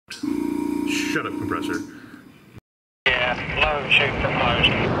Shut up, compressor. Yeah, low shape proposed.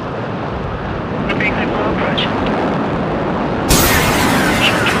 Repeat that for approach.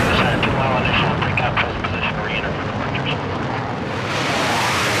 Descend to well initial recap present position, re-enter for departures.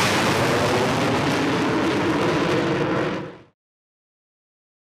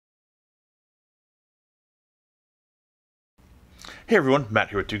 Hey everyone, Matt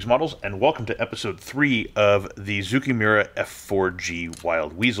here with Dukes Models, and welcome to episode 3 of the Zoukei-Mura F-4G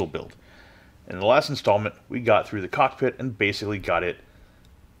Wild Weasel build. In the last installment, we got through the cockpit and basically got it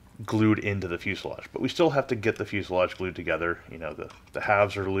glued into the fuselage. But we still have to get the fuselage glued together. You know, the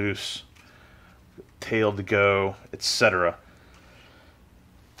halves are loose, tail to go, etc.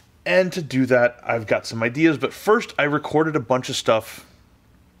 And to do that, I've got some ideas, but first I recorded a bunch of stuff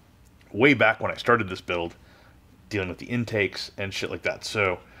way back when I started this build, dealing with the intakes and shit like that.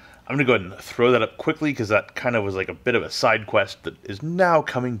 So I'm going to go ahead and throw that up quickly because that kind of was like a bit of a side quest that is now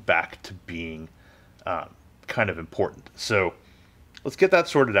coming back to being kind of important. So let's get that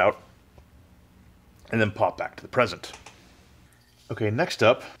sorted out and then pop back to the present. Okay, next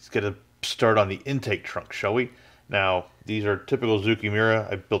up, let's get a start on the intake trunk, shall we? Now, these are typical Zoukei-Mura.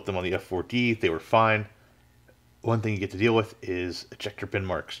 I built them on the F-4G. They were fine. One thing you get to deal with is ejector pin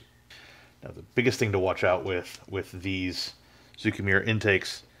marks. Now, the biggest thing to watch out with these Zoukei-Mura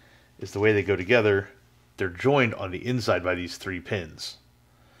intakes is the way they go together. They're joined on the inside by these 3 pins.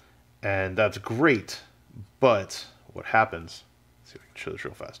 And that's great, but what happens, let's see if I can show this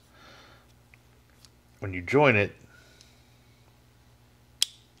real fast. When you join it,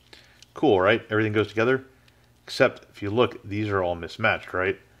 cool, right? Everything goes together, except if you look, these are all mismatched,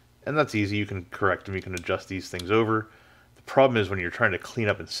 right? And that's easy, you can correct them, you can adjust these things over. The problem is when you're trying to clean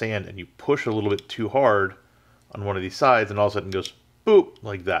up in sand and you push a little bit too hard on one of these sides and all of a sudden it goes boop,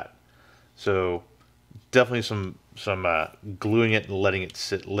 like that. So definitely some gluing it and letting it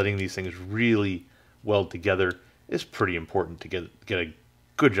sit, letting these things really weld together is pretty important to get a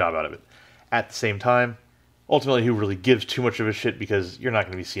good job out of it. At the same time, ultimately who really gives too much of a shit, because you're not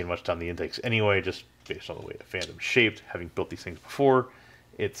going to be seeing much down the intakes anyway, just based on the way the Phantom's shaped. Having built these things before,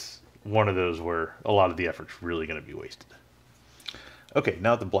 it's one of those where a lot of the effort's really going to be wasted. Okay,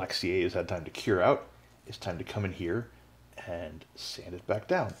 now that the black CA has had time to cure out, it's time to come in here and sand it back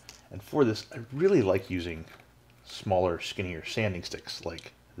down. And for this, I really like using smaller, skinnier sanding sticks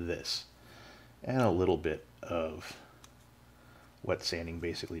like this. And a little bit of wet sanding,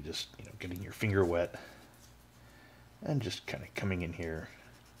 basically just, you know, getting your finger wet and just kind of coming in here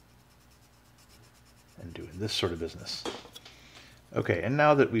and doing this sort of business. Okay, and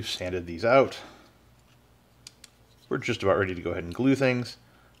now that we've sanded these out, we're just about ready to go ahead and glue things,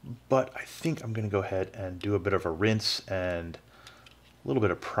 but I think I'm going to go ahead and do a bit of a rinse and a little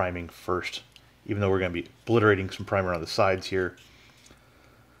bit of priming first, even though we're going to be obliterating some primer on the sides here.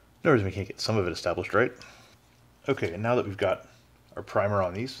 No reason we can't get some of it established, right? Okay, and now that we've got our primer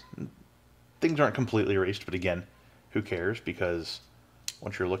on these, things aren't completely erased, but again, who cares, because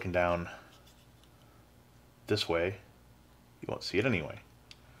once you're looking down this way, you won't see it anyway.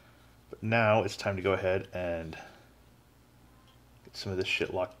 But now it's time to go ahead and get some of this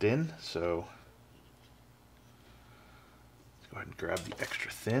shit locked in. So let's go ahead and grab the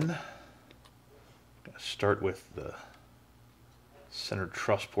extra thin. I'm going to start with the center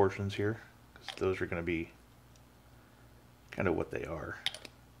truss portions here, because those are going to be kind of what they are.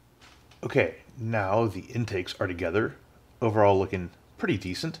 Okay, now the intakes are together. Overall looking pretty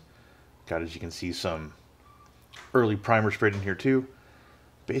decent. Got, as you can see, some early primer sprayed in here too.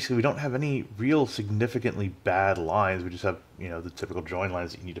 Basically, we don't have any real significantly bad lines. We just have, you know, the typical join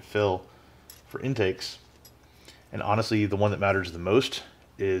lines that you need to fill for intakes. And honestly, the one that matters the most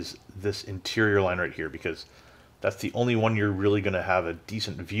is this interior line right here, because that's the only one you're really going to have a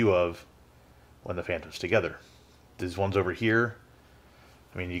decent view of when the Phantom's together. These ones over here,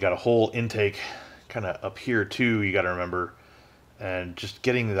 I mean, you got a whole intake kind of up here too, you got to remember, and just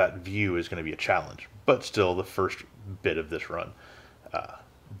getting that view is going to be a challenge. But still, the first bit of this run,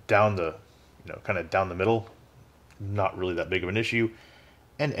 down the, you know, kind of down the middle, not really that big of an issue,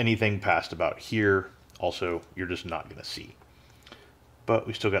 and anything past about here, also, you're just not going to see. But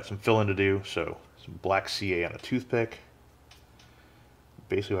we still got some fill-in to do, so some black CA on a toothpick.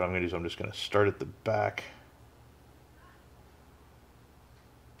 Basically what I'm going to do is I'm just going to start at the back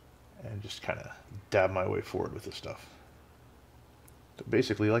and just kind of dab my way forward with this stuff. So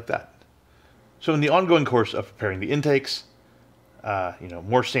basically like that. So in the ongoing course of preparing the intakes, you know,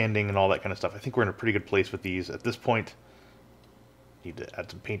 more sanding and all that kind of stuff, I think we're in a pretty good place with these at this point. Need to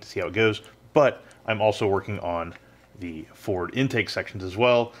add some paint to see how it goes, but I'm also working on the forward intake sections as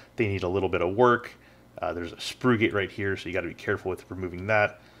well. They need a little bit of work. There's a sprue gate right here, so you got to be careful with removing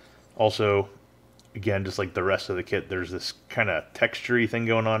that. Also, again, just like the rest of the kit, there's this kind of texture-y thing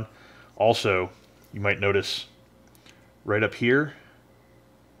going on. Also, you might notice right up here,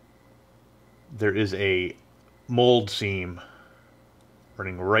 there is a mold seam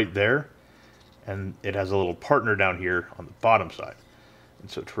running right there, and it has a little partner down here on the bottom side. And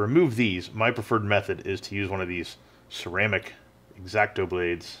so to remove these, my preferred method is to use one of these ceramic X-Acto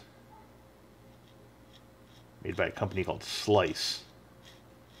blades made by a company called Slice.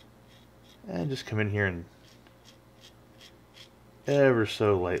 And just come in here and ever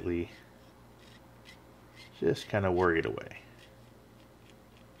so lightly just kind of worry it away.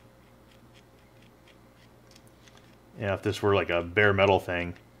 You know, if this were like a bare metal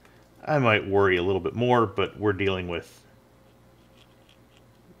thing, I might worry a little bit more, but we're dealing with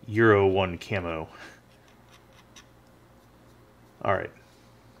Euro 1 camo. Alright,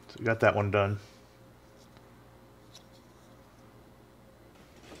 so we got that one done.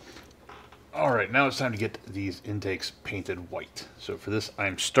 Alright, now it's time to get these intakes painted white. So for this,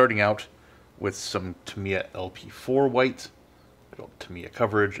 I'm starting out with some Tamiya LP4 white, Tamiya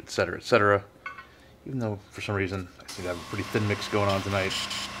coverage, etc., etc. Even though, for some reason, I seem to have a pretty thin mix going on tonight.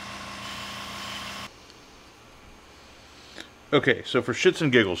 Okay, so for shits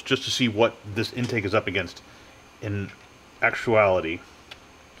and giggles, just to see what this intake is up against in actuality,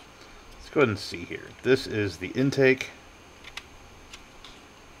 let's go ahead and see here. This is the intake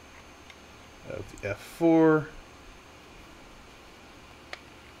of the F4.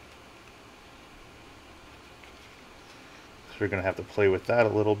 So we're going to have to play with that a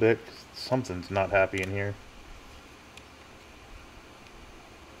little bit, 'cause something's not happy in here.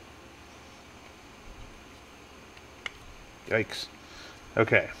 Yikes.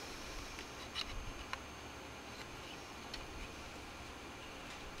 Okay.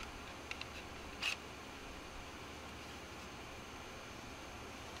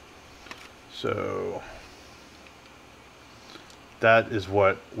 So that is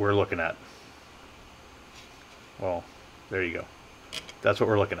what we're looking at. Well, there you go. That's what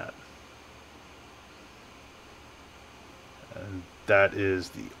we're looking at. And that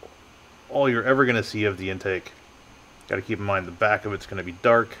is all you're ever going to see of the intake. Got to keep in mind the back of it's going to be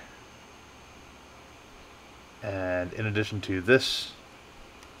dark. And in addition to this,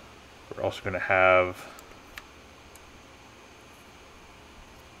 we're also going to have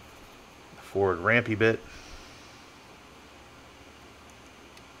the forward rampy bit.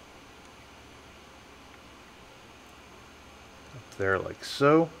 Up there like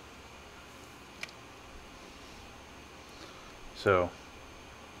so. So,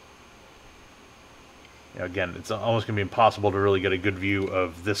 you know, again, it's almost going to be impossible to really get a good view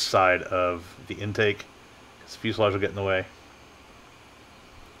of this side of the intake, because the fuselage will get in the way.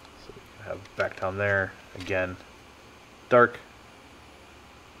 So we have back down there, again, dark.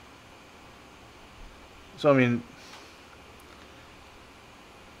 So, I mean,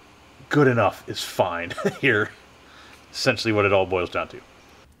 good enough is fine here. Essentially what it all boils down to.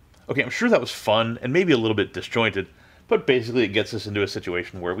 Okay, I'm sure that was fun and maybe a little bit disjointed, but basically it gets us into a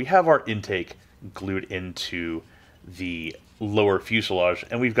situation where we have our intake glued into the lower fuselage,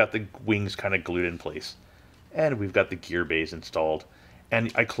 and we've got the wings kind of glued in place, and we've got the gear bays installed,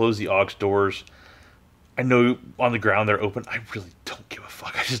 and I closed the aux doors. I know on the ground they're open. I really don't give a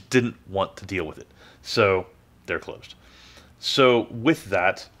fuck. I just didn't want to deal with it, so they're closed. So with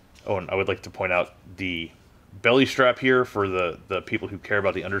that, oh, and I would like to point out the belly strap here for the people who care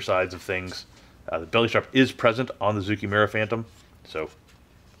about the undersides of things. The belly strap is present on the Zoukei-Mura Phantom, so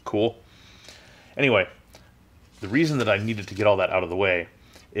cool. Anyway, the reason that I needed to get all that out of the way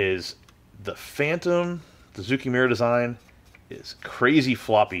is the Phantom, the Zoukei-Mura design, is crazy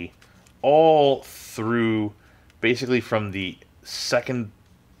floppy all through, basically from the second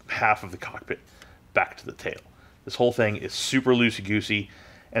half of the cockpit back to the tail. This whole thing is super loosey-goosey,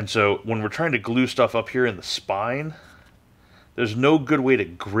 and so when we're trying to glue stuff up here in the spine, there's no good way to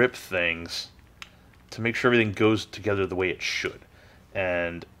grip things to make sure everything goes together the way it should.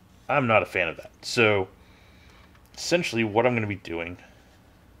 And I'm not a fan of that. So essentially what I'm going to be doing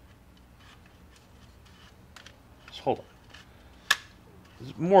is, hold on,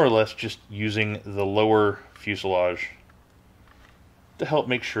 is more or less just using the lower fuselage to help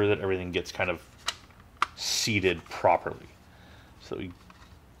make sure that everything gets kind of seated properly. So we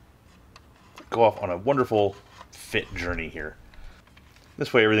go off on a wonderful fit journey here.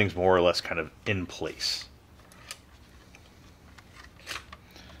 This way everything's more or less kind of in place.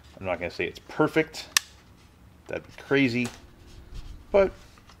 I'm not going to say it's perfect. That'd be crazy. But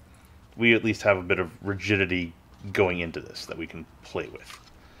we at least have a bit of rigidity going into this that we can play with.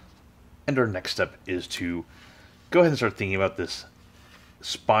 And our next step is to go ahead and start thinking about this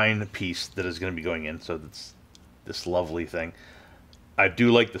spine piece that is going to be going in. So that's this lovely thing. I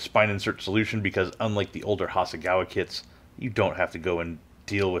do like the spine insert solution because unlike the older Hasegawa kits, you don't have to go and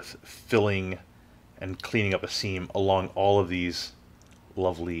deal with filling and cleaning up a seam along all of these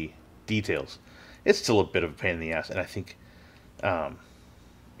lovely details. It's still a bit of a pain in the ass, and I think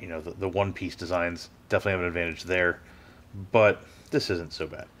you know, the one-piece designs definitely have an advantage there, but this isn't so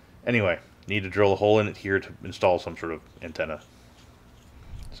bad. Anyway, need to drill a hole in it here to install some sort of antenna.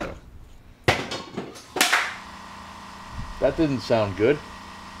 So that didn't sound good.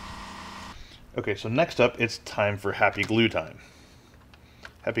 Okay, so next up, it's time for happy glue time.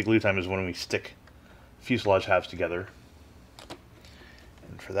 Happy glue time is when we stick fuselage halves together.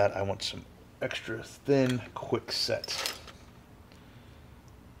 And for that, I want some extra thin quick set.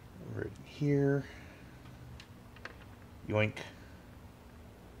 Right here. Yoink.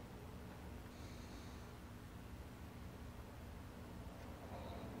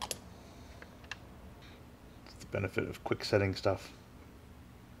 It's the benefit of quick setting stuff.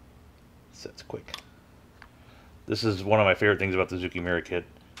 Sets quick. This is one of my favorite things about the Zoukei-Mura kit,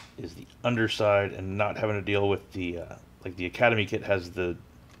 is the underside and not having to deal with the like the Academy kit has the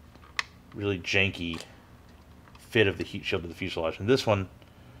really janky fit of the heat shield to the fuselage, and this one,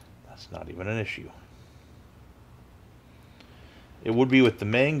 that's not even an issue. It would be with the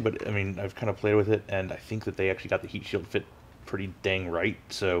Meng, but I mean, I've kind of played with it, and I think that they actually got the heat shield fit pretty dang right.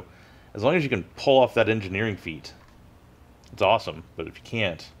 So as long as you can pull off that engineering feat, it's awesome. But if you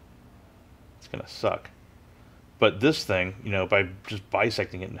can't, it's gonna suck. But this thing, you know, by just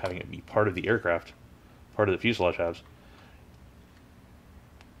bisecting it and having it be part of the aircraft, part of the fuselage halves,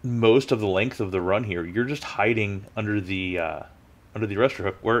 most of the length of the run here, you're just hiding under the arrestor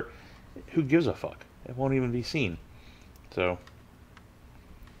hook, where who gives a fuck? It won't even be seen. So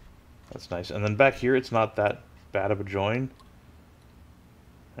that's nice. And then back here, it's not that bad of a join.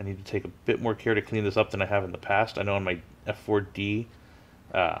 I need to take a bit more care to clean this up than I have in the past. I know on my F-4G,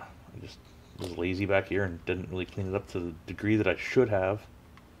 I just was lazy back here and didn't really clean it up to the degree that I should have.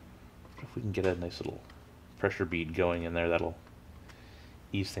 But if we can get a nice little pressure bead going in there, that'll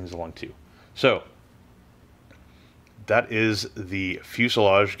ease things along too. So that is the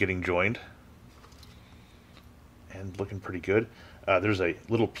fuselage getting joined and looking pretty good. There's a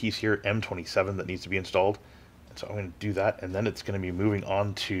little piece here, M27, that needs to be installed. And so I'm going to do that, and then it's going to be moving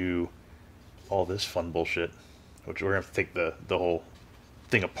on to all this fun bullshit, which we're going to have to take the whole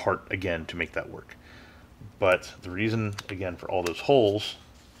thing apart again to make that work. But the reason, again, for all those holes,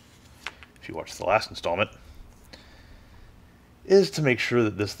 if you watch the last installment, is to make sure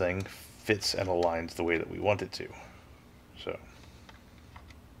that this thing fits and aligns the way that we want it to. So,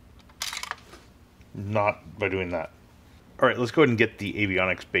 not by doing that. All right, let's go ahead and get the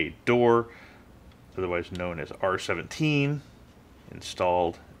avionics bay door, otherwise known as R17,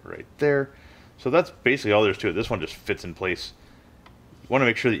 installed right there. So that's basically all there is to it. This one just fits in place. You want to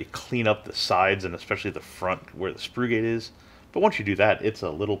make sure that you clean up the sides and especially the front where the sprue gate is. But once you do that, it's a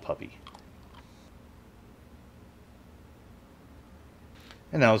little puppy.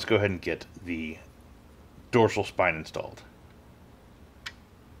 And now let's go ahead and get the dorsal spine installed.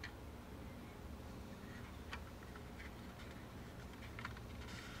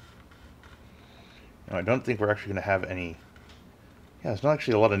 Now, I don't think we're actually going to have any... Yeah, there's not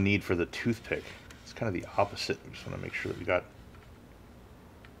actually a lot of need for the toothpick. It's kind of the opposite. We just want to make sure that we got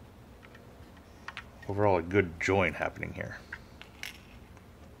overall a good join happening here.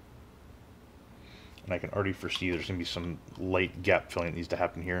 And I can already foresee there's going to be some light gap filling that needs to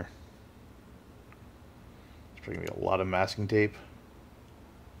happen here. There's probably going to be a lot of masking tape.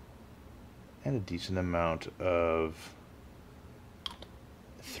 And a decent amount of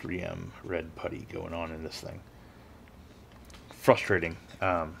 3M red putty going on in this thing. Frustrating. You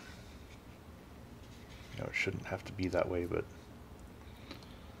know, it shouldn't have to be that way, but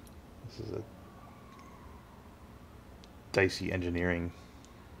this is a dicey engineering.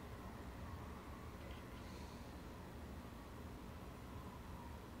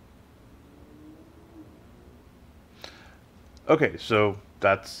 Okay, so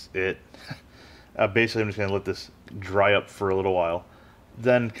that's it. Basically, I'm just going to let this dry up for a little while,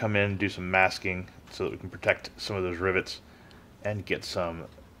 then come in and do some masking so that we can protect some of those rivets and get some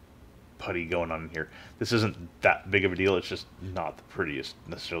putty going on in here. This isn't that big of a deal, it's just not the prettiest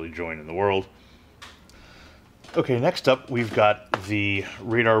necessarily join in the world. Okay, next up we've got the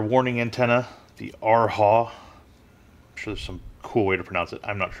radar warning antenna, the RHAW. I'm sure there's some cool way to pronounce it,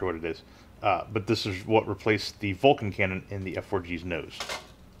 I'm not sure what it is. But this is what replaced the Vulcan cannon in the F-4G's nose.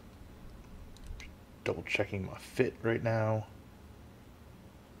 Double checking my fit right now.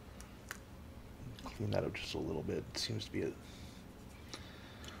 Clean that up just a little bit. It seems to be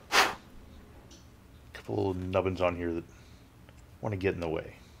couple little nubbins on here that want to get in the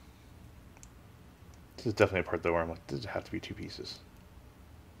way. This is definitely a part though where I'm like, does it have to be 2 pieces?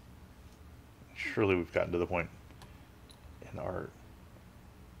 Surely we've gotten to the point in our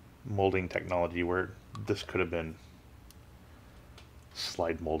molding technology where this could have been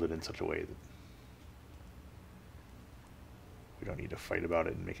slide molded in such a way that we don't need to fight about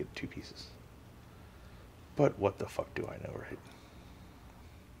it and make it 2 pieces. But what the fuck do I know, right?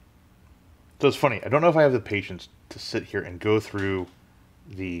 So it's funny, I don't know if I have the patience to sit here and go through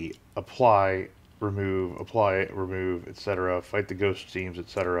the apply, remove, etc., fight the ghost seams,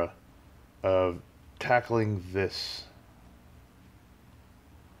 etc., of tackling this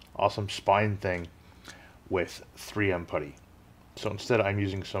awesome spine thing with 3M putty. So instead I'm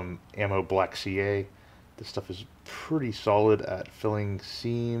using some ammo black CA. This stuff is pretty solid at filling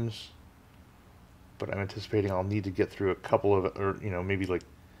seams, but I'm anticipating I'll need to get through a couple of, or you know, maybe like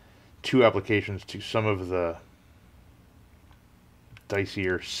 2 applications to some of the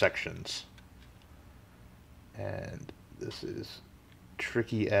dicier sections. And this is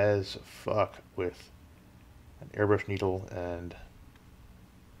tricky as fuck with an airbrush needle and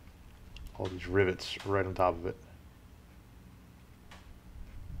all these rivets right on top of it.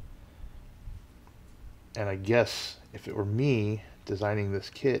 And I guess if it were me designing this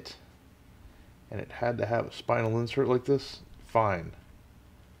kit and it had to have a spinal insert like this, fine.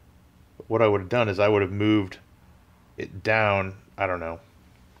 But what I would have done is I would have moved it down, I don't know,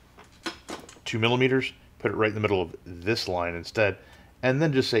 2 millimeters, put it right in the middle of this line instead, and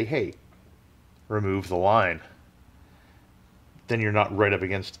then just say, hey, remove the line. Then you're not right up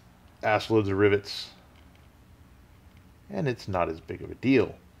against ass loads of rivets, and it's not as big of a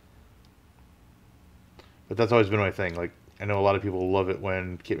deal. But that's always been my thing. Like, I know a lot of people love it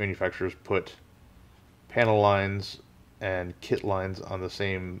when kit manufacturers put panel lines and kit lines on the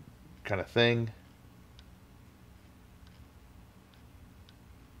same kind of thing.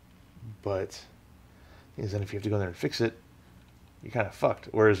 But then if you have to go in there and fix it, you're kind of fucked.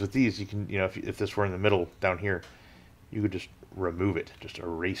 Whereas with these, you can, you know, if this were in the middle down here, you could just remove it, just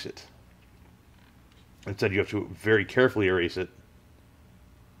erase it. Instead, you have to very carefully erase it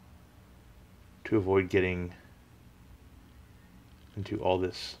to avoid getting into all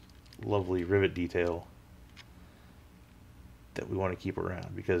this lovely rivet detail that we want to keep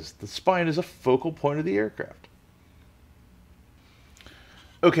around, because the spine is a focal point of the aircraft.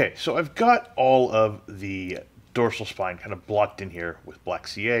 Okay, so I've got all of the dorsal spine kind of blocked in here with black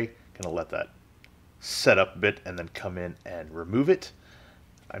CA. Gonna let that set up a bit and then come in and remove it.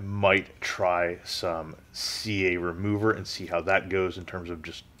 I might try some CA remover and see how that goes in terms of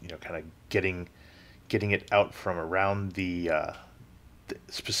just, you know, kind of getting it out from around the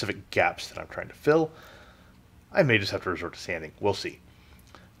specific gaps that I'm trying to fill. I may just have to resort to sanding. We'll see.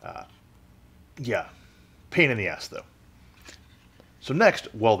 Yeah, pain in the ass though. So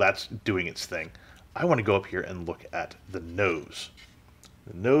next, while that's doing its thing, I want to go up here and look at the nose.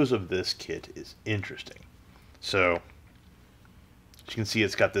 The nose of this kit is interesting. So, as you can see,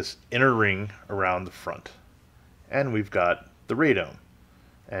 it's got this inner ring around the front. And we've got the radome.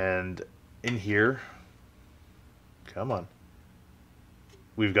 And in here, come on,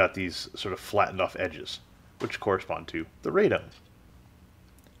 we've got these sort of flattened off edges, which correspond to the radome.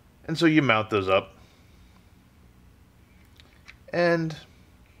 And so you mount those up. And,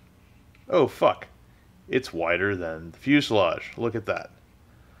 oh fuck, it's wider than the fuselage. Look at that.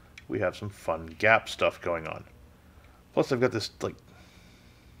 We have some fun gap stuff going on. Plus I've got this, like,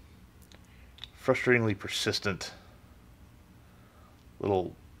 frustratingly persistent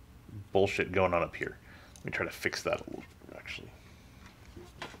little bullshit going on up here. Let me try to fix that a little bit, actually.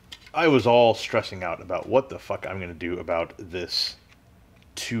 I was all stressing out about what the fuck I'm going to do about this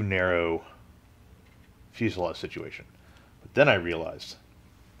too narrow fuselage situation. But then I realized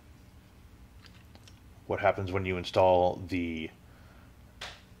what happens when you install the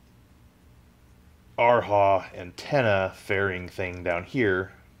RHAW antenna fairing thing down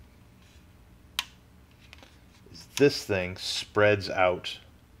here is this thing spreads out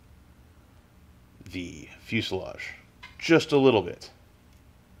the fuselage just a little bit.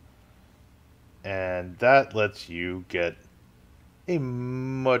 And that lets you get a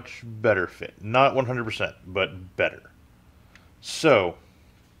much better fit. Not 100%, but better. So,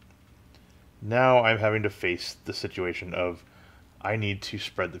 now I'm having to face the situation of I need to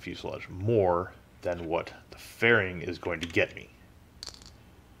spread the fuselage more than what the fairing is going to get me.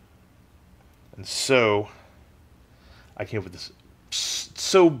 And so, I came up with this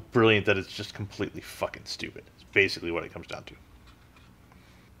so brilliant that it's just completely fucking stupid. It's basically what it comes down to.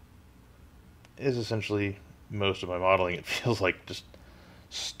 It is essentially most of my modeling. It feels like just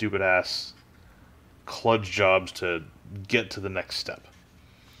stupid ass kludge jobs to get to the next step.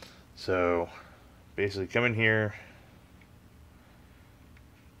 So basically come in here,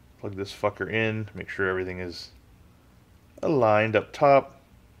 plug this fucker in, make sure everything is aligned up top,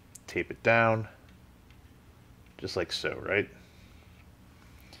 tape it down, just like so, right?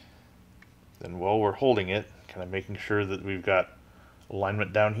 Then while we're holding it, kind of making sure that we've got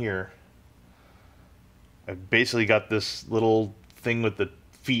alignment down here, I've basically got this little thing with the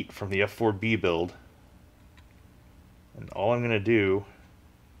feet from the F-4B build, and all I'm going to do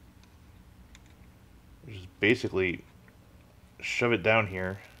is just basically shove it down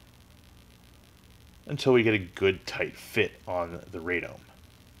here until we get a good tight fit on the radome.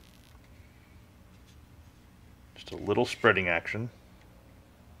 Just a little spreading action.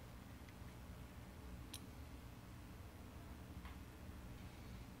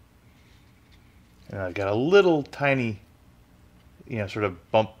 And I've got a little tiny, sort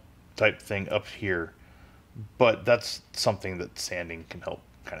of bump type thing up here, but that's something that sanding can help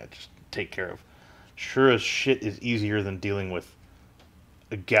kind of just take care of. Sure as shit is easier than dealing with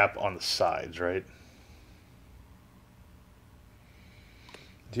a gap on the sides, right?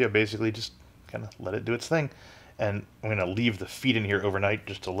 So yeah, basically just kind of let it do its thing. And I'm going to leave the feet in here overnight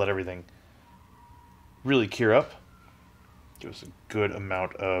just to let everything really cure up. Give us a good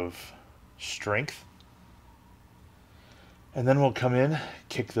amount of strength. And then we'll come in,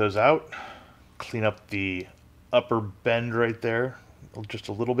 kick those out, clean up the upper bend right there just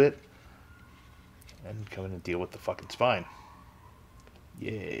a little bit, and come in and deal with the fucking spine.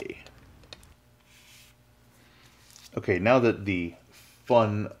 Yay. Okay, now that the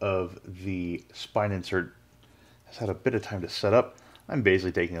fun of the spine insert has had a bit of time to set up, I'm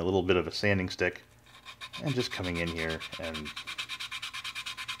basically taking a little bit of a sanding stick and just coming in here and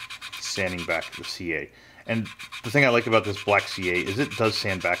sanding back the CA. And the thing I like about this black CA is it does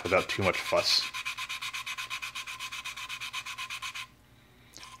sand back without too much fuss.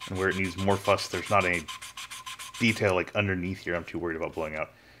 And where it needs more fuss, there's not any detail like underneath here I'm too worried about blowing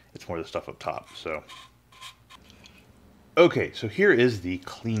out. It's more the stuff up top. So, okay, so here is the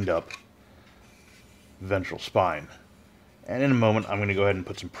cleaned up ventral spine. And in a moment, I'm going to go ahead and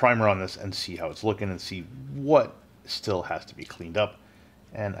put some primer on this and see how it's looking and see what still has to be cleaned up.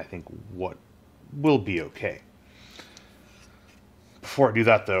 And I think what will be okay. Before I do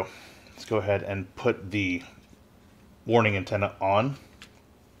that, though, let's go ahead and put the warning antenna on.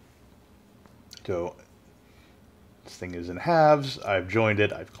 So this thing is in halves. I've joined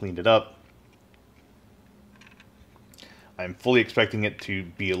it. I've cleaned it up. I'm fully expecting it to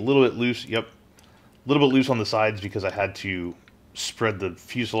be a little bit loose. Yep. A little bit loose on the sides because I had to spread the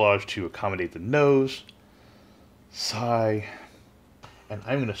fuselage to accommodate the nose. Sigh. And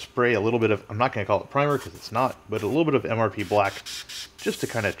I'm going to spray a little bit of, I'm not going to call it primer because it's not, but a little bit of MRP black just to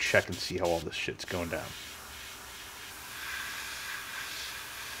kind of check and see how all this shit's going down.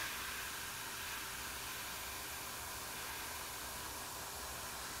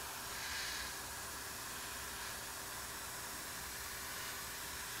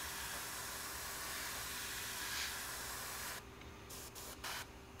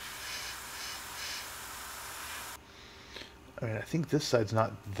 I mean, I think this side's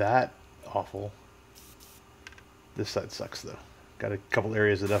not that awful. This side sucks, though. Got a couple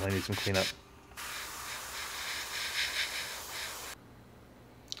areas that definitely need some cleanup.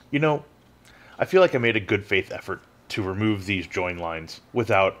 You know, I feel like I made a good faith effort to remove these join lines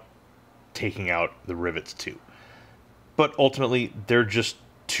without taking out the rivets, too. But ultimately, they're just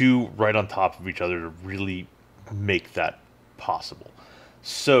too right on top of each other to really make that possible.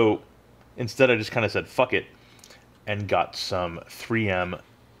 So, instead I just kind of said, fuck it, and got some 3M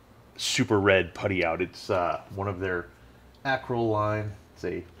super red putty out. It's one of their RHAW line. It's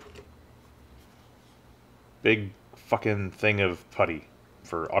a big fucking thing of putty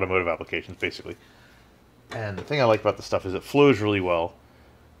for automotive applications, basically. And the thing I like about the stuff is it flows really well,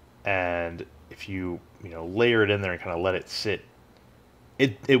 and if you layer it in there and kind of let it sit,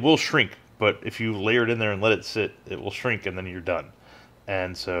 it will shrink. But if you layer it in there and let it sit, it will shrink, and then you're done.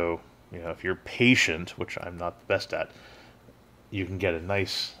 And so, if you're patient, which I'm not the best at, you can get a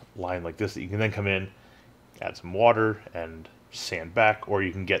nice line like this that you can then come in, add some water, and sand back, or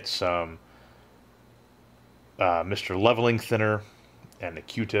you can get some Mr. Leveling Thinner and a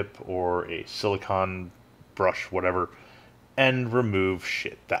Q-tip or a silicone brush, whatever, and remove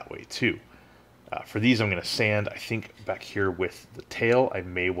shit that way too. For these, I'm going to sand, I think, back here with the tail. I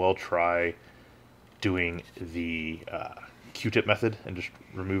may well try doing the Q-tip method and just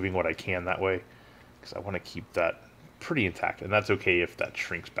removing what I can that way, because I want to keep that pretty intact, and that's okay if that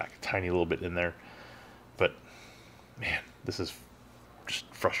shrinks back a tiny little bit in there. But man, this is just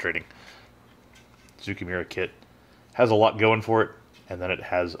frustrating. Zoukei-Mura kit has a lot going for it, and then it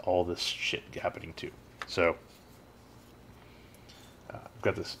has all this shit happening too. So I've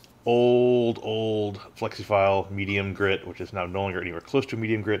got this old FlexiFile medium grit, which is now no longer anywhere close to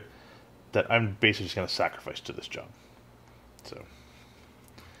medium grit, that I'm basically just going to sacrifice to this job. So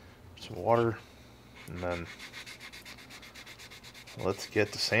some water, and then let's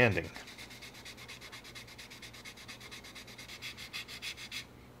get to sanding.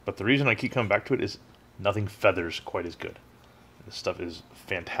 But the reason I keep coming back to it is nothing feathers quite as good. This stuff is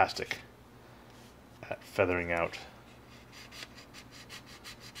fantastic at feathering out.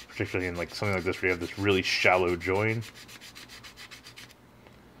 Particularly in like something like this where you have this really shallow join.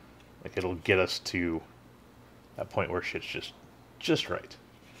 Like it'll get us to that point where shit's just right.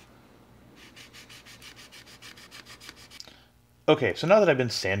 Okay, so now that I've been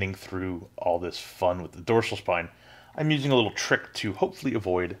sanding through all this fun with the dorsal spine, I'm using a little trick to hopefully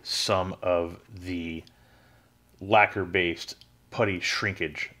avoid some of the lacquer-based putty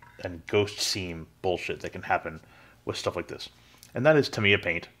shrinkage and ghost seam bullshit that can happen with stuff like this. And that is Tamiya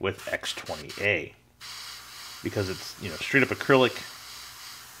paint with X20A. Because it's, you know, straight up acrylic.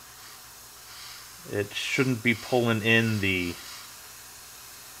 It shouldn't be pulling in the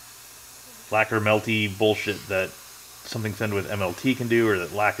lacquer melty bullshit that something thin with MLT can do, or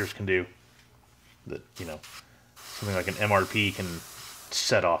that lacquers can do. That, you know, something like an MRP can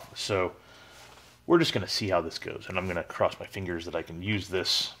set off. So we're just going to see how this goes, and I'm going to cross my fingers that I can use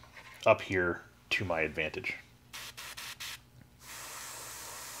this up here to my advantage.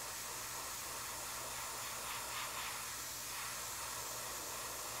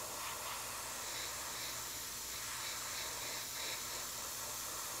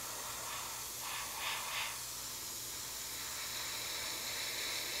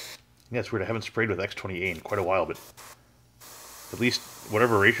 Yeah, it's weird. I haven't sprayed with X20A in quite a while, but at least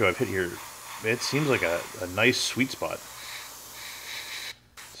whatever ratio I've hit here, it seems like a nice sweet spot.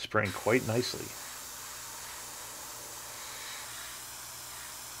 Spraying quite nicely.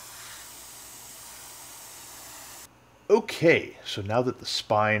 Okay, so now that the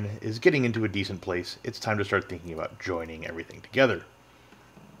spine is getting into a decent place, it's time to start thinking about joining everything together.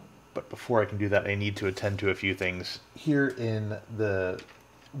 But before I can do that, I need to attend to a few things here in the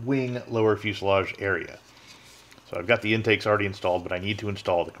wing lower fuselage area. So I've got the intakes already installed, but I need to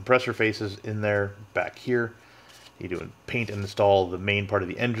install the compressor faces in there back here. I need to paint and install the main part of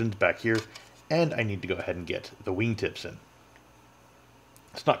the engines back here, and I need to go ahead and get the wingtips in.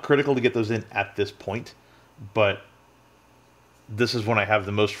 It's not critical to get those in at this point, but this is when I have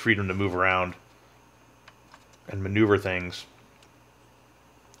the most freedom to move around and maneuver things.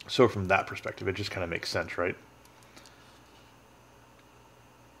 So from that perspective, it just kind of makes sense, right?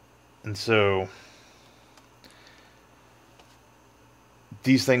 And so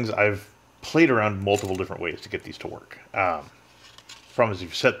these things, I've played around multiple different ways to get these to work. Problem is, if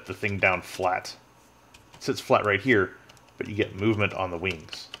you set the thing down flat, it sits flat right here, but you get movement on the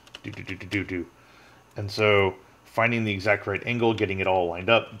wings. Do. And so finding the exact right angle, getting it all lined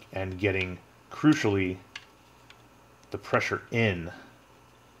up, and getting, crucially, the pressure in.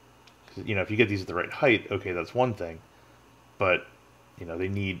 'Cause, you know, if you get these at the right height, okay, that's one thing. But, you know, they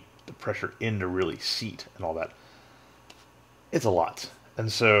need the pressure in to really seat and all that. It's a lot.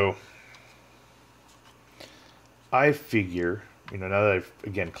 And so I figure, you know, now that I've,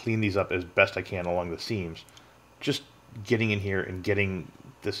 again, cleaned these up as best I can along the seams, just getting in here and getting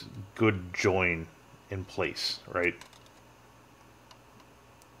this good join in place, right,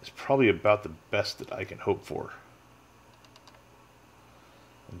 is probably about the best that I can hope for.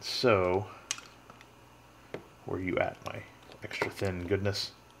 And so, where are you at, my extra thin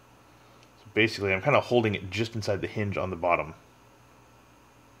goodness? Basically, I'm kind of holding it just inside the hinge on the bottom,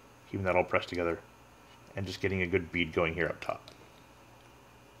 keeping that all pressed together, and just getting a good bead going here up top.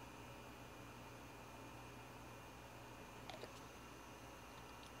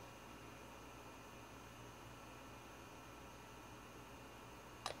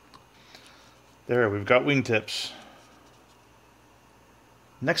 There, we've got wingtips.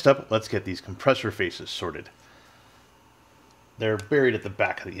 Next up, let's get these compressor faces sorted. They're buried at the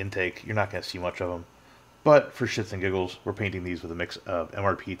back of the intake. You're not going to see much of them. But for shits and giggles, we're painting these with a mix of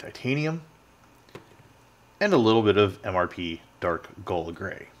MRP titanium and a little bit of MRP dark gold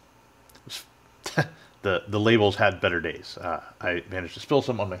gray. The labels had better days. I managed to spill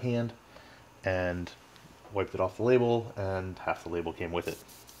some on my hand and wiped it off the label, and half the label came with it.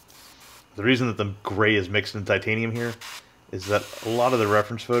 The reason that the gray is mixed in titanium here is that a lot of the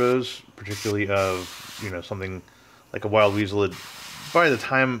reference photos, particularly of, you know, something like a Wild Weasel, by the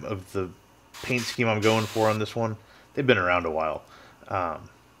time of the paint scheme I'm going for on this one, they've been around a while.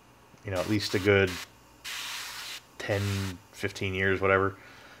 you know, at least a good 10, 15 years, whatever.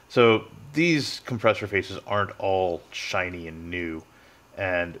 So these compressor faces aren't all shiny and new,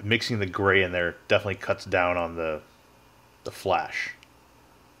 and mixing the gray in there definitely cuts down on the flash.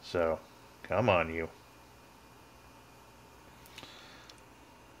 So, come on, you.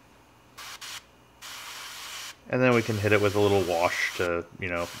 And then we can hit it with a little wash to, you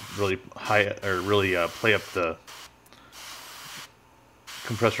know, really play up the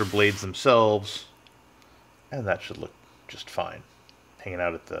compressor blades themselves. And that should look just fine, hanging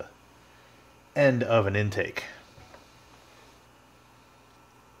out at the end of an intake.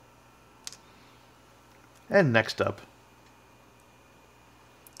 And next up,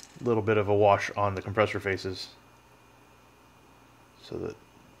 a little bit of a wash on the compressor faces so that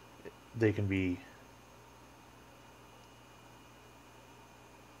they can be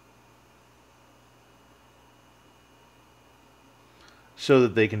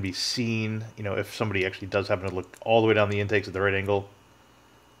seen. You know, if somebody actually does happen to look all the way down the intakes at the right angle,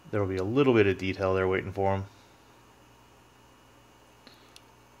 there will be a little bit of detail there waiting for them.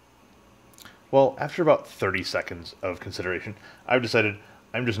 Well, after about 30 seconds of consideration, I've decided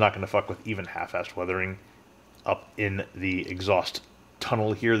I'm just not going to fuck with even half-assed weathering up in the exhaust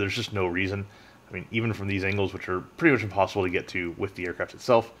tunnel here. There's just no reason. I mean, even from these angles, which are pretty much impossible to get to with the aircraft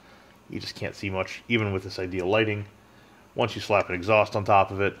itself, you just can't see much, even with this ideal lighting. Once you slap an exhaust on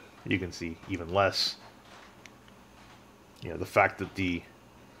top of it, you can see even less. You know, the fact that the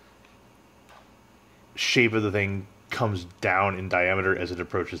shape of the thing comes down in diameter as it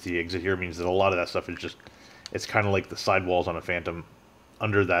approaches the exit here means that a lot of that stuff is just, it's kind of like the sidewalls on a Phantom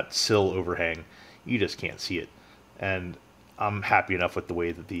under that sill overhang. You just can't see it. And I'm happy enough with the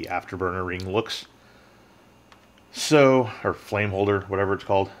way that the afterburner ring looks. So, or flame holder, whatever it's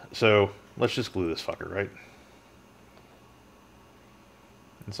called. So, let's just glue this fucker, right?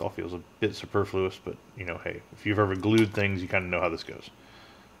 This all feels a bit superfluous, but, you know, hey, if you've ever glued things, you kind of know how this goes.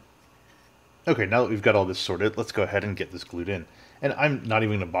 Okay, now that we've got all this sorted, let's go ahead and get this glued in. And I'm not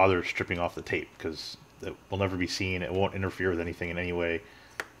even going to bother stripping off the tape, because it will never be seen, it won't interfere with anything in any way.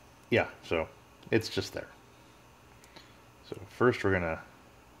 Yeah, so, it's just there. So first we're going to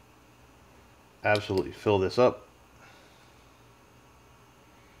absolutely fill this up.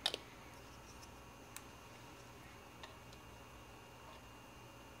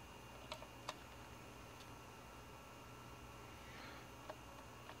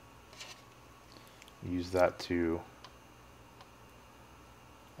 Use that to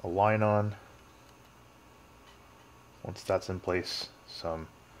align on. Once that's in place, some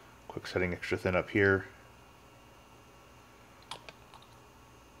quick setting extra thin up here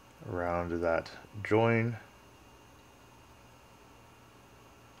around that join.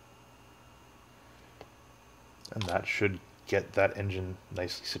 And that should get that engine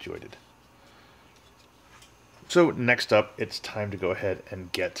nicely situated. So next up, it's time to go ahead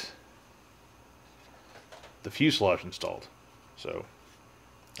and get the fuselage installed. So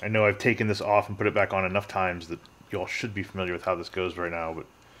I know I've taken this off and put it back on enough times that you all should be familiar with how this goes right now, but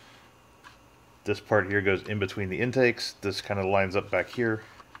this part here goes in between the intakes. This kind of lines up back here.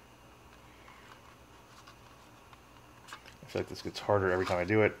 I feel like this gets harder every time I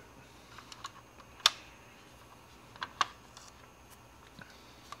do it.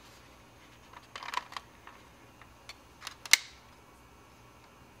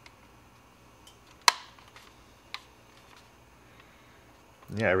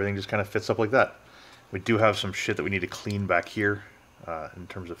 Yeah, everything just kind of fits up like that. We do have some shit that we need to clean back here in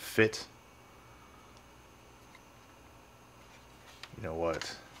terms of fit. You know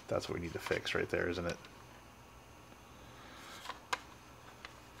what? That's what we need to fix right there, isn't it?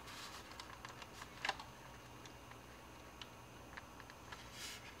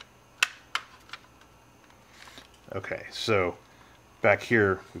 Okay, so back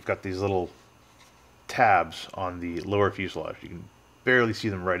here we've got these little tabs on the lower fuselage. You can barely see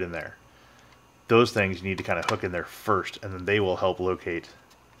them right in there. Those things you need to kind of hook in there first, and then they will help locate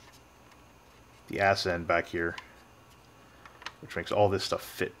the ass end back here, which makes all this stuff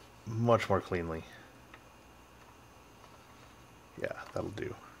fit much more cleanly. Yeah, that'll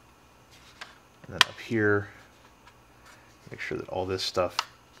do. And then up here, make sure that all this stuff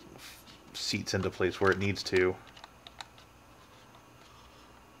seats into place where it needs to.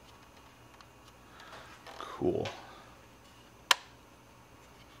 Cool.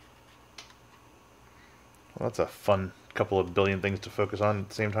 Well, that's a fun couple of billion things to focus on at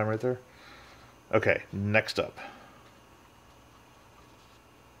the same time right there. Okay, next up.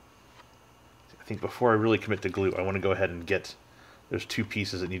 I think before I really commit to glue, I want to go ahead and get, there's two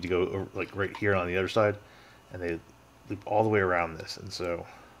pieces that need to go like right here on the other side, and they loop all the way around this. And so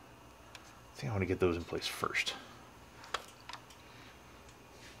think I want to get those in place first.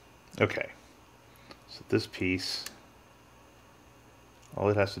 Okay, so this piece, all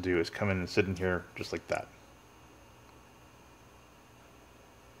it has to do is come in and sit in here just like that.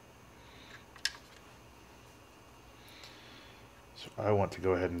 So I want to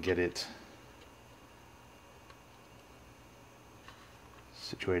go ahead and get it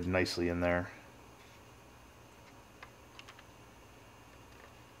situated nicely in there.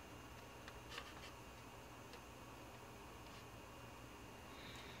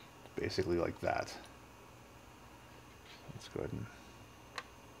 Basically like that. Let's go ahead and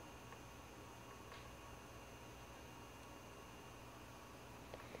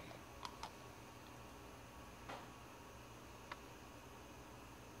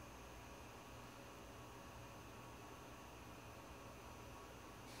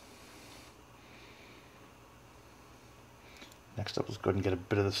next up, let's go ahead and get a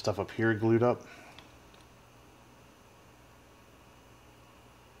bit of this stuff up here glued up.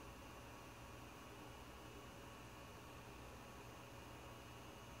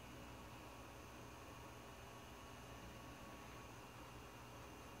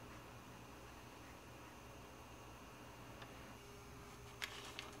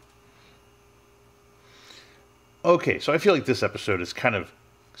 Okay, so I feel like this episode is kind of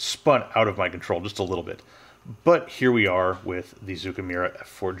spun out of my control just a little bit. But here we are with the Zoukei-Mura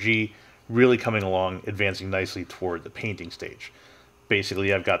F-4G really coming along, advancing nicely toward the painting stage.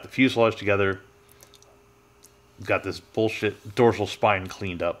 Basically, I've got the fuselage together, got this bullshit dorsal spine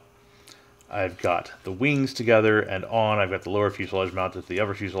cleaned up, I've got the wings together and on, I've got the lower fuselage mounted to the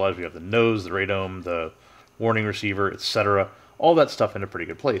upper fuselage, we have the nose, the radome, the warning receiver, etc. All that stuff in a pretty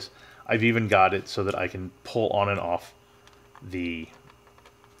good place. I've even got it so that I can pull on and off the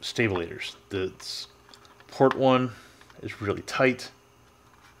stabilators. The port one is really tight.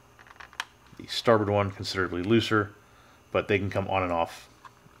 The starboard one considerably looser, but they can come on and off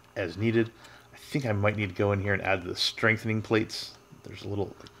as needed. I think I might need to go in here and add the strengthening plates. There's a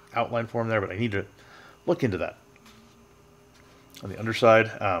little outline for them there, but I need to look into that. On the underside,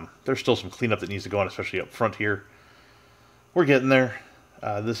 there's still some cleanup that needs to go on, especially up front here. We're getting there.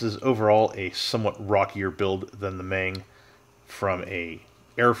 This is overall a somewhat rockier build than the Meng from a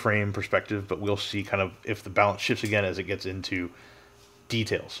airframe perspective, but we'll see kind of if the balance shifts again as it gets into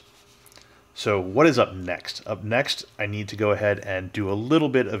details. So what is up next? Up next, I need to go ahead and do a little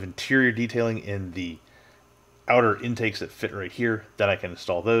bit of interior detailing in the outer intakes that fit right here. Then I can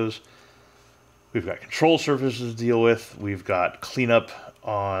install those. We've got control surfaces to deal with. We've got cleanup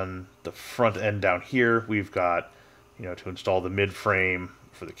on the front end down here. We've got, to install the mid frame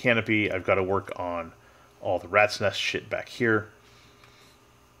for the canopy. I've got to work on all the rat's nest shit back here.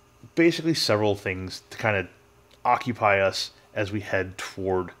 Basically several things to kind of occupy us as we head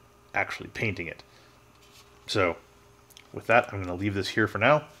toward actually painting it. So with that, I'm going to leave this here for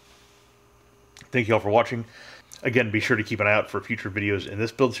now. Thank you all for watching. Again, be sure to keep an eye out for future videos in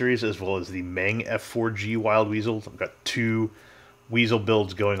this build series, as well as the Meng F-4G Wild Weasel. I've got 2 Weasel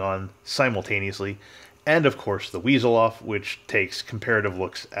builds going on simultaneously. And of course the Weasel Off, which takes comparative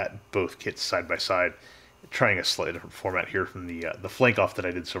looks at both kits side by side, trying a slightly different format here from the flank off that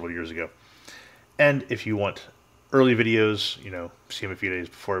I did several years ago. And if you want early videos, see them a few days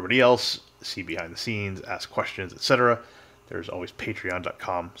before everybody else, see behind the scenes, ask questions, etc., there's always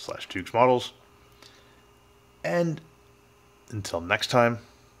patreon.com/TugsModels. And until next time,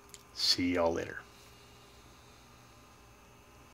 see y'all later.